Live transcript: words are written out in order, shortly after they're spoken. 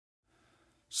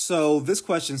So this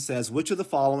question says, which of the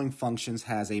following functions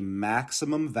has a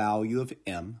maximum value of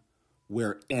m,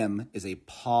 where m is a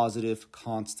positive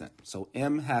constant? So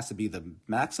m has to be the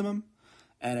maximum,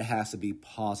 and it has to be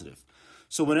positive.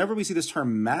 So whenever we see this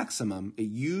term maximum, it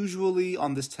usually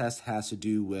on this test has to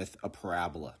do with a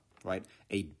parabola, right?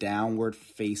 A downward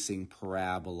facing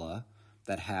parabola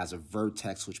that has a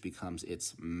vertex which becomes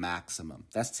its maximum.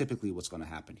 That's typically what's going to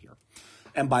happen here.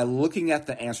 And by looking at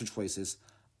the answer choices,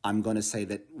 I'm going to say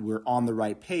that we're on the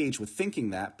right page with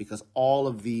thinking that, because all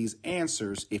of these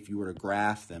answers, if you were to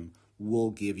graph them,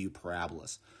 will give you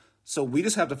parabolas. So we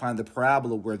just have to find the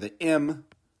parabola where the m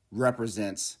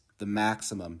represents the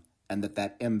maximum and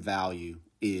that m value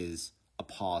is a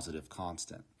positive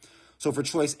constant. So for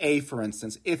choice A, for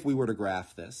instance, if we were to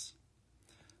graph this,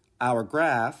 our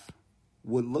graph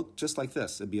would look just like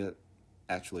this. It'd be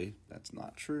actually, that's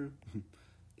not true.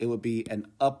 It would be an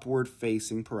upward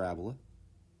facing parabola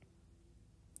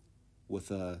with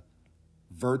a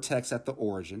vertex at the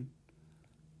origin,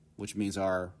 which means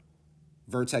our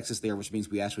vertex is there, which means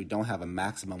we actually don't have a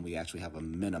maximum, we actually have a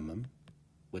minimum,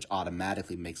 which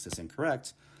automatically makes this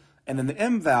incorrect. And then the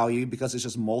m value, because it's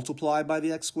just multiplied by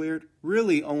the x squared,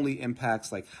 really only impacts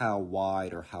like how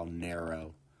wide or how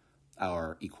narrow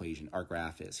our equation, our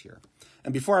graph is here.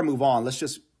 And before I move on, let's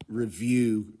just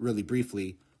review really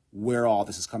briefly where all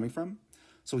this is coming from.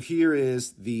 So here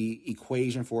is the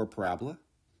equation for a parabola.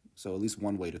 So at least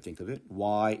one way to think of it,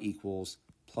 y equals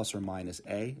plus or minus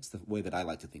a. It's the way that I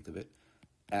like to think of it.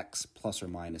 X plus or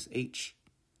minus h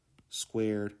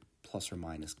squared plus or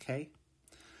minus k.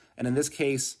 And in this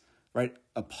case, right,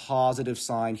 a positive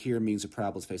sign here means the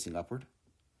parabola is facing upward.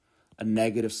 A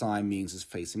negative sign means it's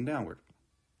facing downward.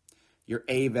 Your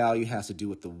a value has to do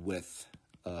with the width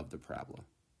of the parabola.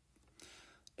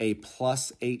 A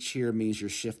plus h here means you're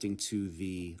shifting to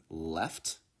the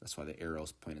left. That's why the arrow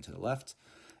is pointing to the left.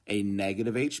 A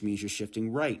negative h means you're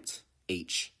shifting right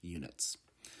h units.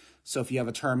 So if you have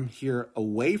a term here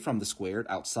away from the squared,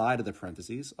 outside of the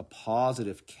parentheses, a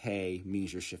positive k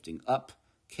means you're shifting up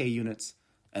k units,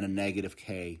 and a negative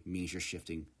k means you're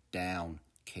shifting down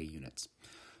k units.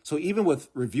 So even with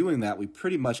reviewing that, we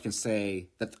pretty much can say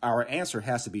that our answer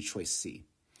has to be choice C.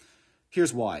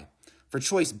 Here's why. For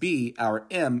choice B, our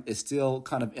m is still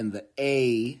kind of in the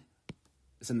A,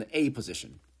 it's in the A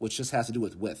position, which just has to do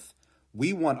with width.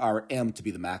 We want our m to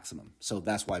be the maximum, so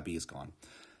that's why B is gone.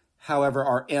 However,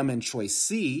 our m in choice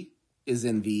C is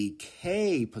in the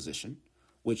K position,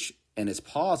 and it's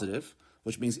positive,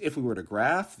 which means if we were to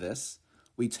graph this,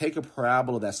 we take a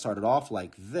parabola that started off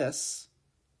like this,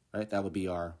 right? That would be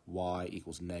our y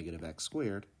equals negative x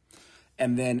squared.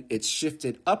 And then it's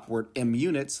shifted upward m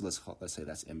units. Let's say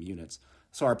that's m units.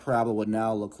 So our parabola would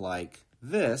now look like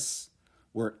this,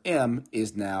 where m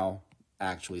is now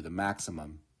actually the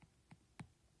maximum.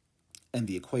 And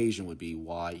the equation would be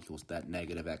y equals that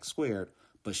negative x squared,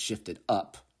 but shifted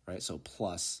up, right? So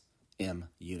plus m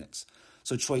units.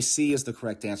 So choice C is the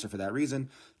correct answer for that reason.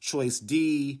 Choice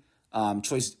D,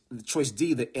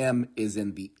 the m is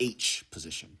in the h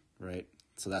position, right?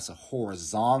 So that's a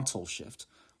horizontal shift.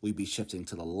 We'd be shifting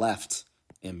to the left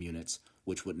m units,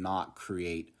 which would not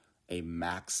create a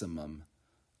maximum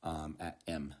at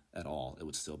m at all. It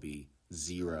would still be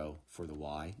 0 for the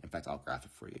y. In fact, I'll graph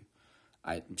it for you.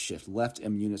 I shift left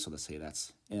m units, so let's say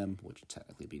that's m, which would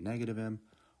technically be negative m.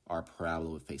 Our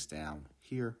parabola would face down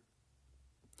here.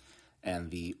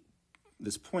 And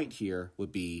this point here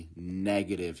would be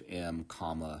negative m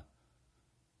comma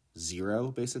 0,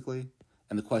 basically.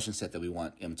 And the question said that we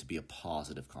want m to be a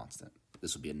positive constant.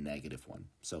 This would be a negative one.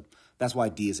 So that's why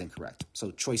D is incorrect.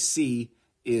 So choice C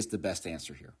is the best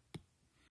answer here.